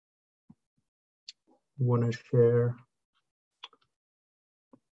you want to share?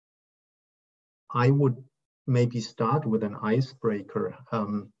 I would maybe start with an icebreaker.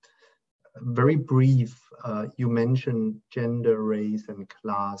 Very brief, you mentioned gender, race, and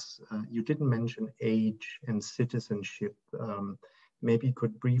class. You didn't mention age and citizenship. Maybe you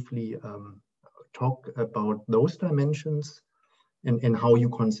could briefly talk about those dimensions and how you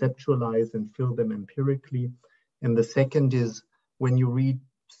conceptualize and fill them empirically. And the second is, when you read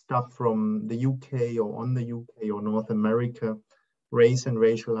stuff from the UK or on the UK or North America, race and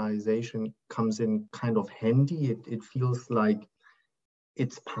racialization comes in kind of handy. It feels like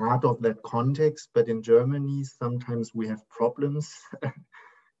it's part of that context, but in Germany, sometimes we have problems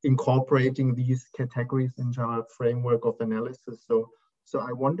incorporating these categories into our framework of analysis. So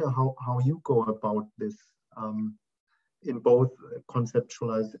I wonder how you go about this in both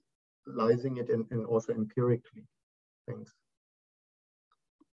conceptualizing it and also empirically. Thanks.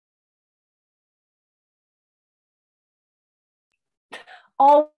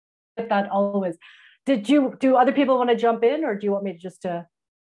 All that always. Do other people want to jump in, or do you want me to just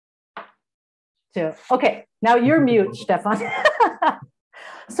Okay, now you're mute, Stefan.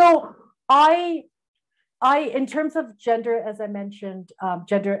 So in terms of gender, as I mentioned,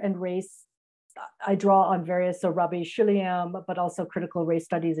 gender and race, I draw on various, so Rabbi Shiliam, but also critical race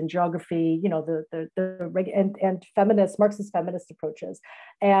studies and geography, you know, and feminist, Marxist feminist approaches.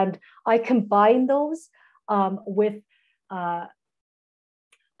 And I combine those with a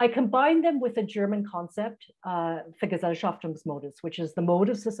German concept, Vergesellschaftungsmodus, which is the mode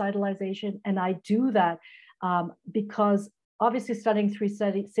of societalization. And I do that because obviously studying 3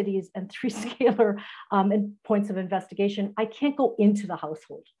 cities and 3 scalar and points of investigation, I can't go into the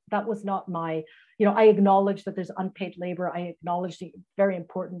household. That was not my, you know, I acknowledge that there's unpaid labor. I acknowledge the very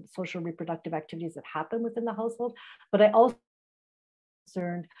important social reproductive activities that happen within the household, but I also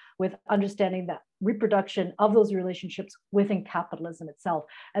concerned with understanding that reproduction of those relationships within capitalism itself.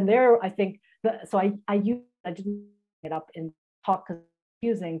 And there, I think, I didn't get up in talk because it's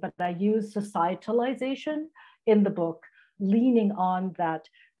confusing, but I use societalization in the book, leaning on that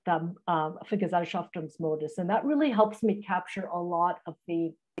Vergesellschaftungsmodus, and that really helps me capture a lot of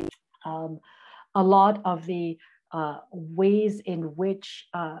the ways in which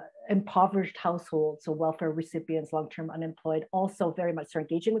impoverished households, so welfare recipients, long-term unemployed, also very much are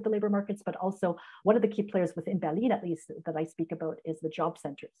engaging with the labor markets, but also one of the key players within Berlin, at least, that I speak about is the job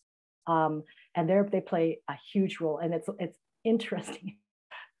centers. And there they play a huge role, and it's interesting,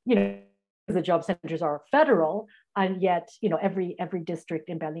 you know, the job centers are federal, and yet, you know, every district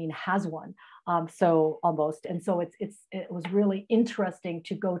in Berlin has one. So almost, and so it was really interesting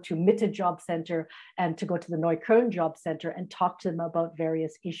to go to Mitte Job Center and to go to the Neukölln Job Center and talk to them about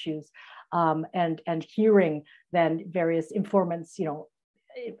various issues, and hearing then various informants, you know,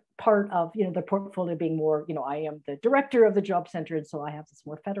 part of, you know, the portfolio being more, you know, I am the director of the job center, and so I have this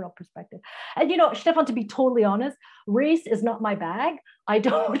more federal perspective. And, you know, Stefan, to be totally honest, race is not my bag. I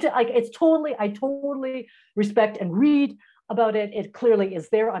don't like, I totally respect and read about it. It clearly is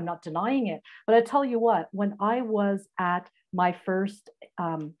there. I'm not denying it. But I tell you what, when I was at my first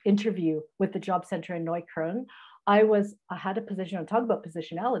interview with the job center in Neukölln, I had a position, I'm talking about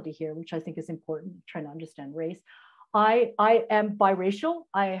positionality here, which I think is important, trying to understand race. I am biracial.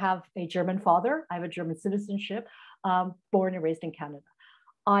 I have a German father. I have a German citizenship, born and raised in Canada.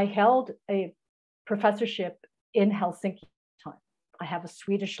 I held a professorship in Helsinki at the time. I have a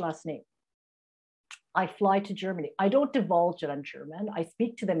Swedish last name. I fly to Germany. I don't divulge that I'm German. I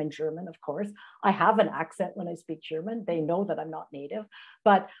speak to them in German, of course. I have an accent when I speak German. They know that I'm not native,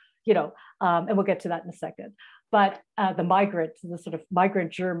 but, you know, and we'll get to that in a second. But the migrant, the sort of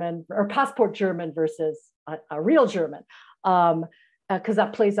migrant German or passport German versus a real German, because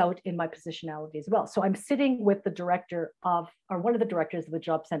that plays out in my positionality as well. So I'm sitting with the director of, or one of the directors of the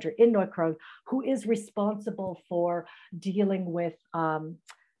job center in Neukölln, who is responsible for dealing with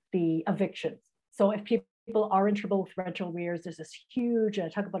the evictions. So if people are in trouble with rental arrears, there's this huge, and I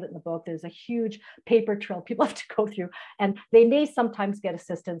talk about it in the book, there's a huge paper trail people have to go through, and they may sometimes get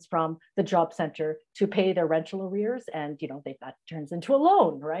assistance from the job center to pay their rental arrears, and, you know, that turns into a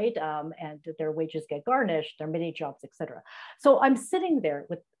loan, right? And their wages get garnished, their mini jobs, etc. So I'm sitting there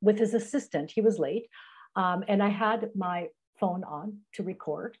with his assistant. He was late, and I had my phone on to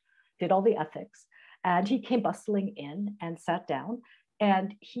record, did all the ethics, and he came bustling in and sat down,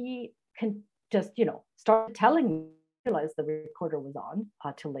 and he can just, you know, started telling me, I realized the recorder was on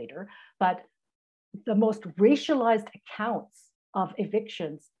till later, but the most racialized accounts of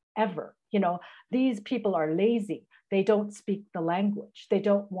evictions ever. You know, these people are lazy. They don't speak the language. They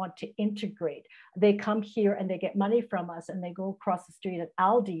don't want to integrate. They come here and they get money from us, and they go across the street at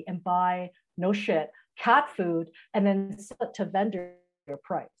Aldi and buy, no shit, cat food, and then sell it to vendor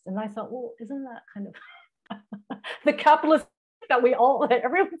price. And I thought, well, isn't that kind of the capitalist that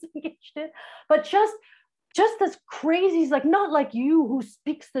everyone's engaged in? But just this crazy, he's like, not like you who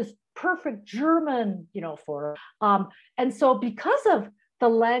speaks this perfect German, you know, and so because of the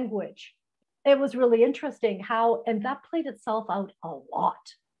language, it was really interesting how, and that played itself out a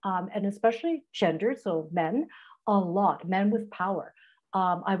lot, and especially gender, so men, a lot, men with power.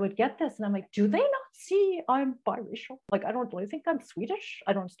 I would get this and I'm like, do they not see I'm biracial? Like, do they think I'm Swedish?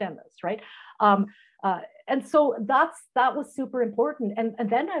 I don't understand this, right? And so that was super important. And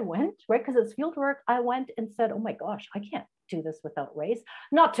then I went, right, because it's field work, I went and said, oh my gosh, I can't do this without race.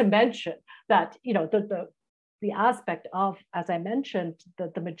 Not to mention that, you know, the aspect of, as I mentioned,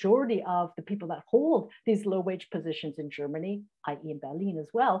 the majority of the people that hold these low wage positions in Germany, i.e. in Berlin as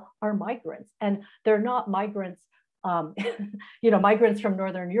well, are migrants. And they're not migrants, you know, migrants from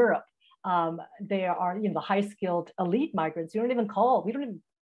Northern Europe. They are, you know, the high skilled elite migrants. We don't even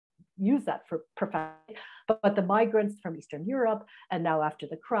use that for profession. But the migrants from Eastern Europe, and now after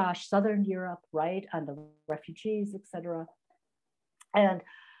the crash, Southern Europe, right, and the refugees, etc. And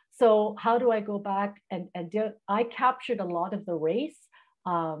so how do I go back and I captured a lot of the race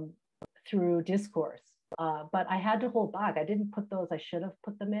through discourse, but I had to hold back. I didn't put those, I should have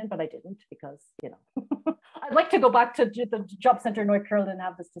put them in, but I didn't because, you know, I'd like to go back to the job center in Neukölln and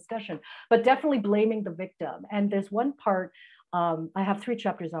have this discussion, but definitely blaming the victim. And there's one part, I have 3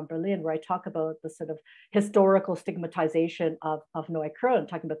 chapters on Berlin where I talk about the sort of historical stigmatization of Neukölln,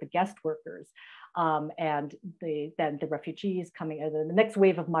 talking about the guest workers. And then the refugees coming, and then the next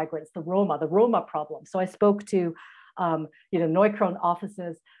wave of migrants, the Roma problem. So I spoke to, you know, Neukölln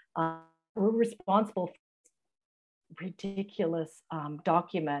offices were responsible for ridiculous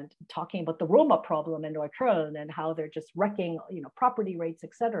document talking about the Roma problem in Neukölln and how they're just wrecking, you know, property rates,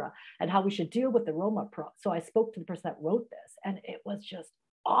 etc., and how we should deal with the Roma problem. So I spoke to the person that wrote this, and it was just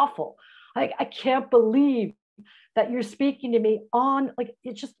awful. Like, I can't believe that you're speaking to me on, like,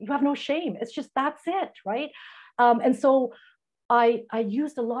 it's just, you have no shame. It's just, that's it, right? And so I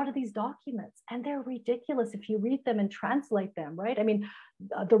used a lot of these documents, and they're ridiculous if you read them and translate them, right? I mean,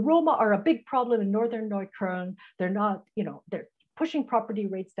 the Roma are a big problem in northern Neukölln. They're not, you know, they're pushing property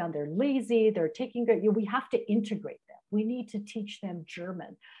rates down. They're lazy. They're taking, we have to integrate them. We need to teach them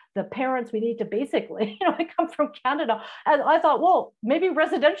German. The parents, we need to basically, you know, I come from Canada, and I thought, well, maybe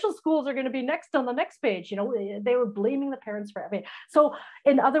residential schools are going to be next on the next page. You know, they were blaming the parents for everything. So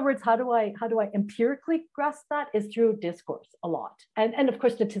in other words, how do I empirically grasp that is through discourse a lot. And of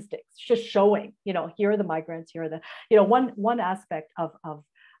course, statistics, just showing, you know, here are the migrants, here are the, you know, one aspect of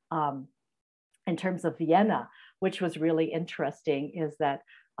in terms of Vienna, which was really interesting, is that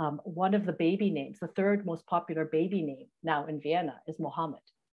one of the baby names, the 3rd most popular baby name now in Vienna is Mohammed,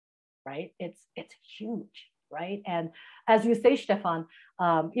 right? It's huge, right? And as you say, Stefan,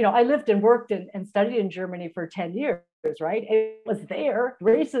 you know, I lived and worked and studied in Germany for 10 years, right? It was there,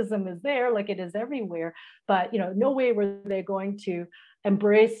 racism is there, like it is everywhere, but, you know, no way were they going to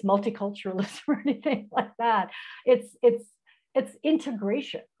embrace multiculturalism or anything like that. It's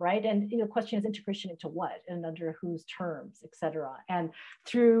integration, right? And, you know, the question is integration into what and under whose terms, et cetera. And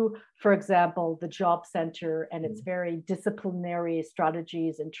through, for example, the job center and its very disciplinary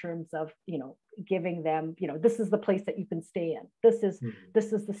strategies in terms of, you know, giving them, you know, this is the place that you can stay in. This is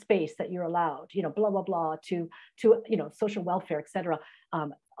the space that you're allowed, you know, blah, blah, blah, to you know, social welfare, et cetera.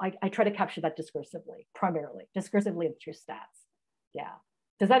 I try to capture that discursively, primarily, discursively and through stats. Yeah.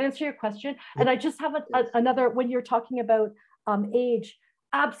 Does that answer your question? And I just have another, when you're talking about age,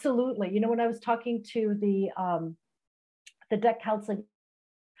 absolutely. You know, when I was talking to the debt counseling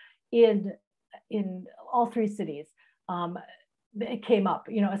in all 3 cities, it came up,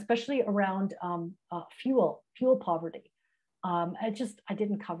 you know, especially around fuel poverty. I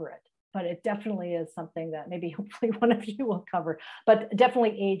didn't cover it, but it definitely is something that maybe hopefully one of you will cover. But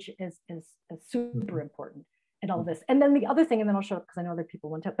definitely age is super important in all of this. And then the other thing, and then I'll show up because I know other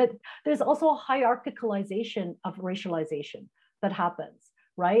people want to, but there's also a hierarchicalization of racialization that happens,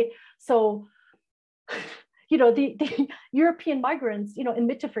 right? So, you know, the European migrants, you know, in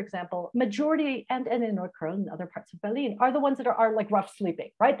Mitte, for example, majority, and in Neukölln and other parts of Berlin, are the ones that are like rough sleeping,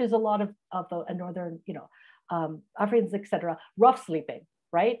 right? There's a lot of the northern, you know, Africans, et cetera, rough sleeping,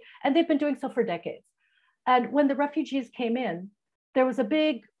 right? And they've been doing so for decades. And when the refugees came in, there was a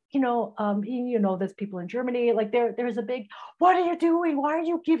big, you know, there's people in Germany, like there's a big, what are you doing? Why are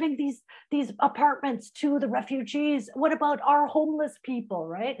you giving these apartments to the refugees? What about our homeless people,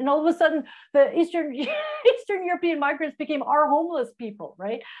 right? And all of a sudden, the Eastern European migrants became our homeless people,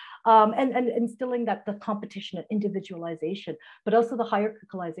 right? And instilling that the competition and individualization, but also the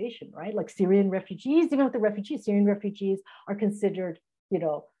hierarchicalization, right? Like Syrian refugees, even with the refugees, Syrian refugees are considered, you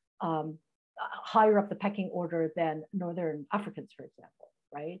know, higher up the pecking order than Northern Africans, for example,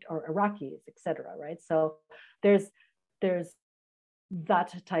 right? Or Iraqis, et cetera, right? So there's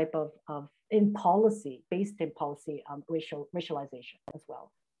that type of based in policy, racialization as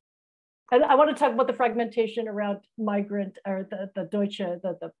well. And I want to talk about the fragmentation around migrant, or the Deutsche,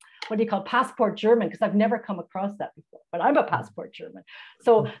 the what do you call, passport German, because I've never come across that before, but I'm a passport German.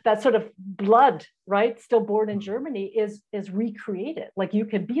 So that sort of blood, right, still born in Germany is recreated. Like you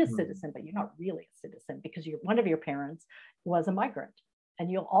can be a citizen, but you're not really a citizen because one of your parents was a migrant, and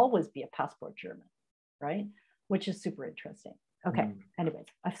you'll always be a passport German, right? Which is super interesting. Okay, anyways,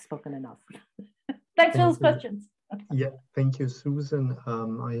 I've spoken enough. Thanks for those questions. Yeah, thank you, Susan.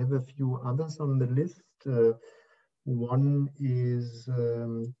 I have a few others on the list. One is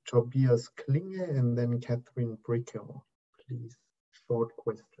Tobias Klinge and then Catherine Brickel. Please, short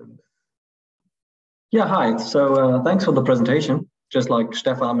questions. Yeah, hi. So thanks for the presentation. just like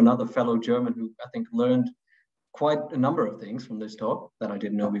Stefan, another fellow German who I think learned quite a number of things from this talk that I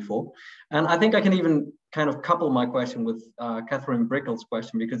didn't know before. And I think I can even kind of couple my question with Catherine Brickell's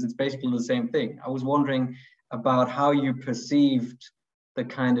question, because it's basically the same thing. I was wondering about how you perceived the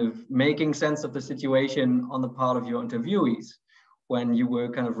kind of making sense of the situation on the part of your interviewees when you were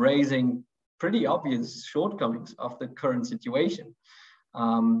kind of raising pretty obvious shortcomings of the current situation.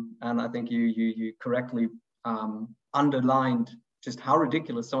 And I think you correctly underlined just how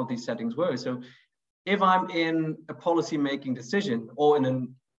ridiculous some of these settings were. So if I'm in a policy-making decision or in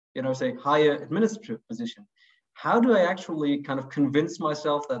an, say, higher administrative position, how do I actually kind of convince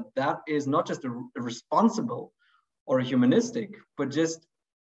myself that that is not just a responsible or a humanistic, but just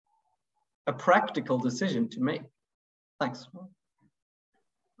a practical decision to make? Thanks.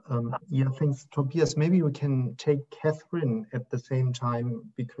 Yeah, thanks, Tobias. Maybe we can take Catherine at the same time,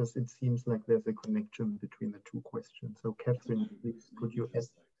 because it seems like there's a connection between the two questions. So Catherine, please, could you ask?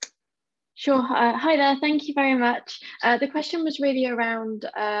 Sure. Hi there. Thank you very much. The question was really around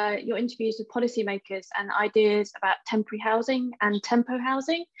your interviews with policymakers and ideas about temporary housing and tempo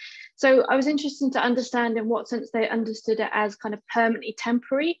housing. So I was interested to understand in what sense they understood it as kind of permanently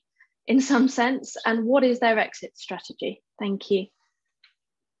temporary in some sense, and what is their exit strategy? Thank you.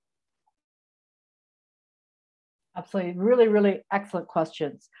 Absolutely. Really, really excellent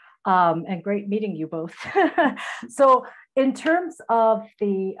questions. And great meeting you both. So in terms of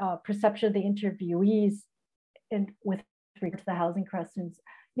the perception of the interviewees with regard to the housing questions,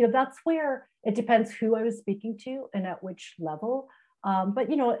 that's where it depends who I was speaking to and at which level. But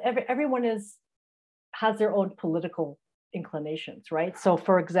everyone has their own political inclinations, right? So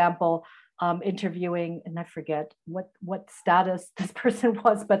for example, interviewing, and I forget what status this person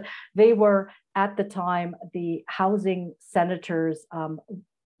was, but they were at the time the housing senators,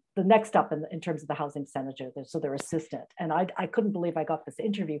 the next up in terms of the housing senator, so their assistant. And I couldn't believe I got this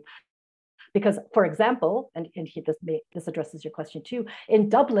interview because, for example, and this addresses your question too, in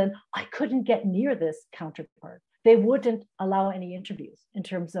Dublin, I couldn't get near this counterpart. They wouldn't allow any interviews in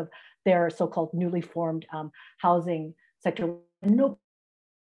terms of their so-called newly formed housing sector. No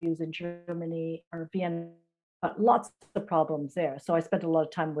interviews in Germany or Vienna, but lots of problems there. So I spent a lot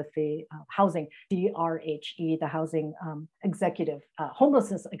of time with the housing, DRHE, the housing executive,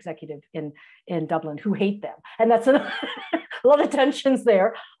 homelessness executive in Dublin, who hate them. And that's a lot of tensions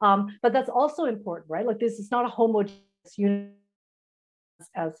there. But that's also important, right? Like this is not a homogeneous unit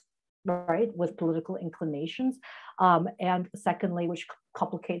as right with political inclinations. And secondly, which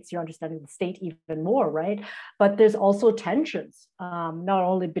complicates your understanding of the state even more, right? But there's also tensions, not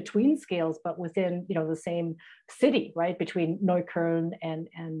only between scales, but within the same city, right? Between Neukölln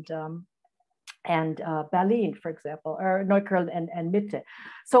and Berlin, for example, or Neukölln and Mitte.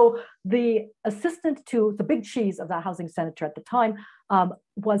 So the assistant to the big cheese of the housing senator at the time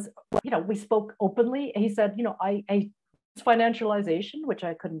was, we spoke openly. He said, I financialization, which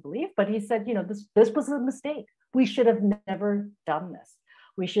I couldn't believe, but he said, this was a mistake. We should have never done this.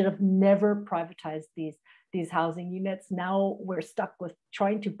 We should have never privatized these housing units. Now we're stuck with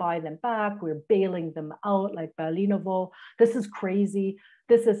trying to buy them back. We're bailing them out like Berlinovo. This is crazy.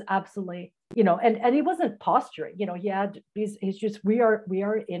 This is absolutely, and he wasn't posturing, he's just, we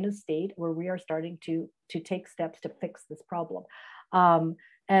are in a state where we are starting to take steps to fix this problem.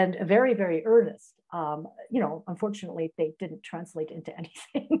 And very, very earnest. Unfortunately, they didn't translate into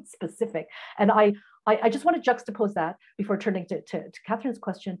anything specific. And I just want to juxtapose that before turning to Catherine's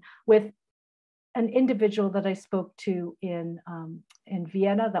question with an individual that I spoke to in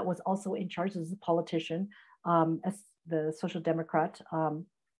Vienna that was also in charge as a politician, as the Social Democrat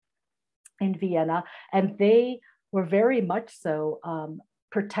in Vienna. And they were very much so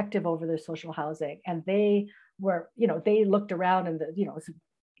protective over their social housing. And they were, they looked around and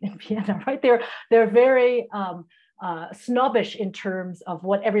in Vienna, right? They're very snobbish in terms of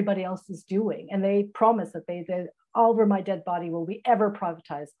what everybody else is doing, and they promise that they over my dead body will we ever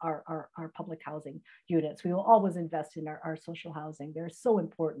privatize our public housing units. We will always invest in our social housing. They're so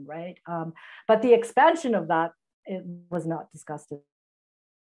important, right? But the expansion of that, it was not discussed.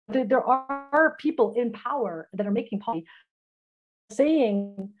 There are people in power that are making policy,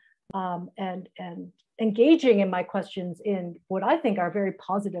 saying and engaging in my questions in what I think are very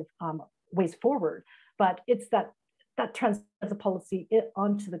positive ways forward. But it's that transfer of policy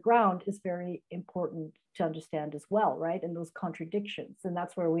onto the ground is very important to understand as well, right? And those contradictions. And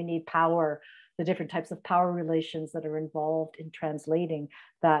that's where we need power, the different types of power relations that are involved in translating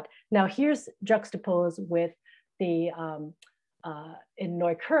that. Now here's juxtaposed with the, in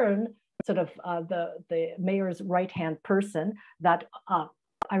Neukölln, sort of the mayor's right-hand person that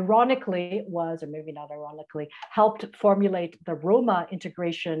ironically was, or maybe not ironically, helped formulate the Roma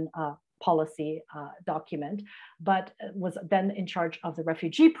integration policy document, but was then in charge of the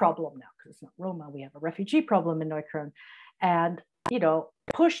refugee problem now, because it's not Roma, we have a refugee problem in Neukölln, and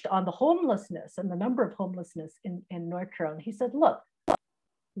pushed on the homelessness and the number of homelessness in Neukölln. He said, look,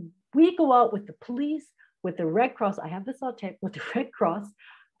 we go out with the police, with the Red Cross, I have this on tape, with the Red Cross,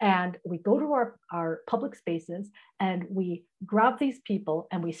 and we go to our public spaces and we grab these people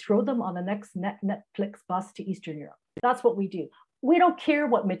and we throw them on the next Netflix bus to Eastern Europe. That's what we do. We don't care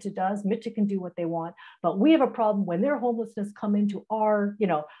what Mitte does. Mitte can do what they want, but we have a problem when their homelessness come into our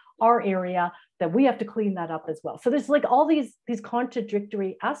area, that we have to clean that up as well. So there's like all these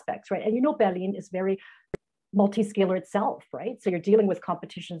contradictory aspects, right? And Berlin is very multi-scalar itself, right? So you're dealing with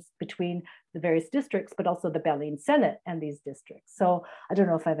competitions between the various districts, but also the Berlin Senate and these districts. So I don't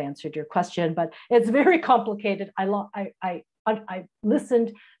know if I've answered your question, but it's very complicated. I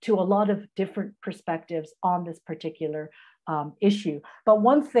listened to a lot of different perspectives on this particular issue. But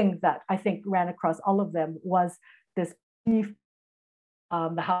one thing that I think ran across all of them was this belief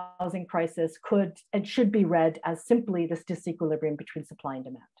the housing crisis could and should be read as simply this disequilibrium between supply and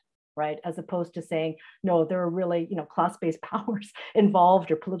demand, right? As opposed to saying, no, there are really, class-based powers involved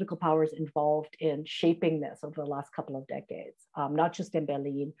or political powers involved in shaping this over the last couple of decades, not just in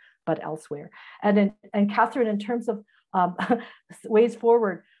Berlin, but elsewhere. And Catherine, in terms of ways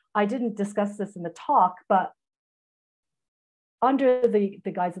forward, I didn't discuss this in the talk, but under the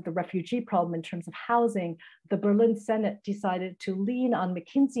guise of the refugee problem in terms of housing, the Berlin Senate decided to lean on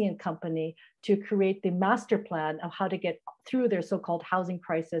McKinsey and Company to create the master plan of how to get through their so-called housing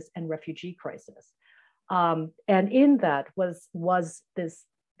crisis and refugee crisis. And in that was this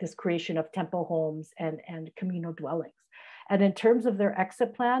creation of tempo homes and communal dwellings. And in terms of their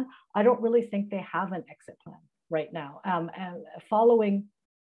exit plan, I don't really think they have an exit plan right now. And following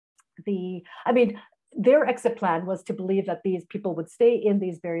their exit plan was to believe that these people would stay in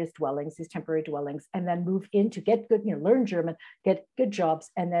these various dwellings, these temporary dwellings, and then move in to get good, learn German, get good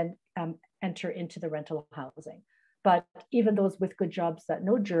jobs, and then enter into the rental housing. But even those with good jobs that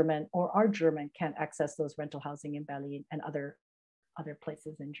know German or are German can't access those rental housing in Berlin and other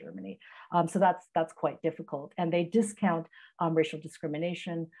places in Germany. So that's quite difficult. And they discount racial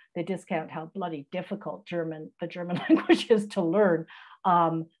discrimination. They discount how bloody difficult the German language is to learn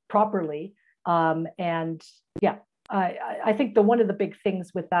properly. And yeah, I think one of the big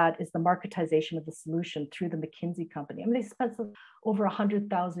things with that is the marketization of the solution through the McKinsey company. I mean, they spent over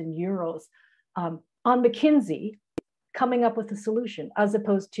 100,000 euros on McKinsey coming up with a solution, as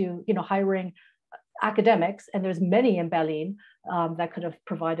opposed to hiring academics, and there's many in Berlin that could have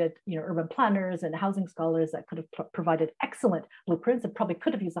provided urban planners and housing scholars that could have provided excellent blueprints, and probably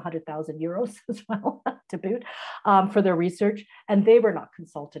could have used 100,000 euros as well to boot for their research, and they were not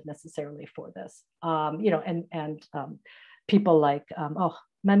consulted necessarily for this. And people like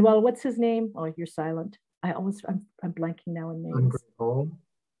Manuel, what's his name? Oh, you're silent. I'm blanking now in names.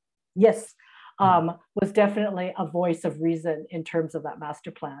 Yes. Was definitely a voice of reason in terms of that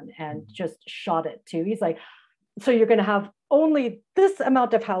master plan, and just shot it too. He's like, so you're going to have only this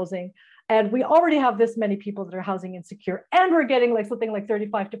amount of housing, and we already have this many people that are housing insecure, and we're getting like something like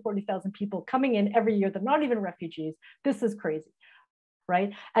 35 to 40,000 people coming in every year that are not even refugees. This is crazy,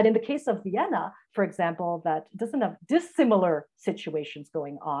 right? And in the case of Vienna, for example, that doesn't have dissimilar situations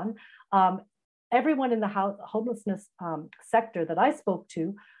going on. Everyone in the homelessness sector that I spoke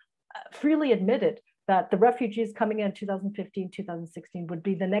to freely admitted that the refugees coming in 2015, 2016 would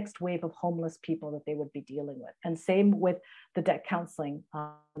be the next wave of homeless people that they would be dealing with. And same with the debt counseling.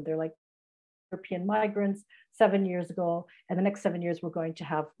 They're like European migrants 7 years ago, and the next 7 years we're going to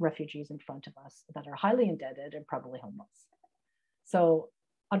have refugees in front of us that are highly indebted and probably homeless. So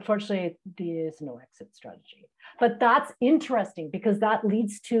unfortunately, there is no exit strategy. But that's interesting, because that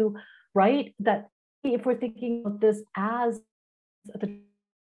leads to, right, that if we're thinking of this as the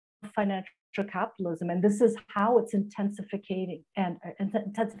financial capitalism, and this is how it's intensifying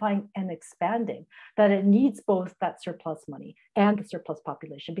and expanding, that it needs both that surplus money and the surplus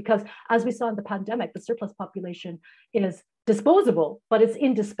population, because as we saw in the pandemic, the surplus population is disposable, but it's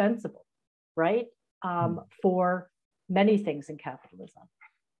indispensable, right, for many things in capitalism.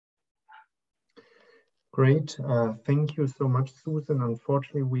 Great. Thank you so much, Susan.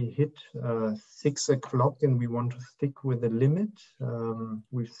 Unfortunately, we hit 6 o'clock and we want to stick with the limit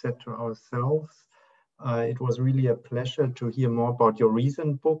we've set to ourselves. It was really a pleasure to hear more about your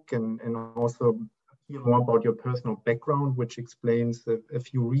recent book and also hear more about your personal background, which explains a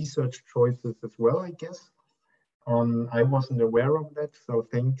few research choices as well, I guess. I wasn't aware of that, so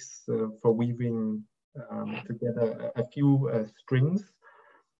thanks for weaving together a few strings.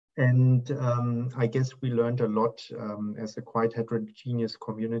 And I guess we learned a lot as a quite heterogeneous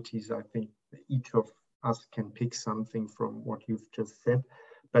communities. I think each of us can pick something from what you've just said.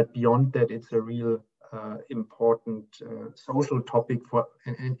 But beyond that, it's a real important social topic for,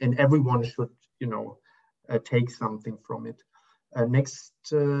 and everyone should, you know, take something from it. Next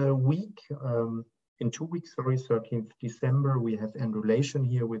week, in 2 weeks, sorry, 13th December, we have Embrolation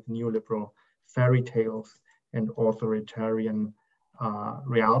here with neoliberal fairy tales and authoritarian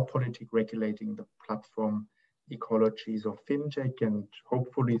realpolitik regulating the platform ecologies of FinGeo. And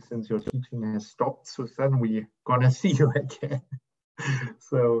hopefully, since your teaching has stopped, Susan, we're gonna see you again.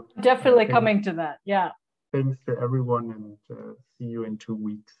 So definitely coming to that. Yeah. Thanks to everyone, and see you in 2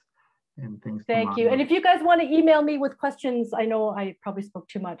 weeks. And thanks. Thank you. And if you guys want to email me with questions, I know I probably spoke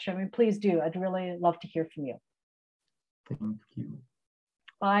too much. I mean, please do. I'd really love to hear from you. Thank you.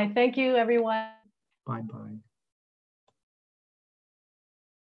 Bye. Thank you, everyone. Bye-bye.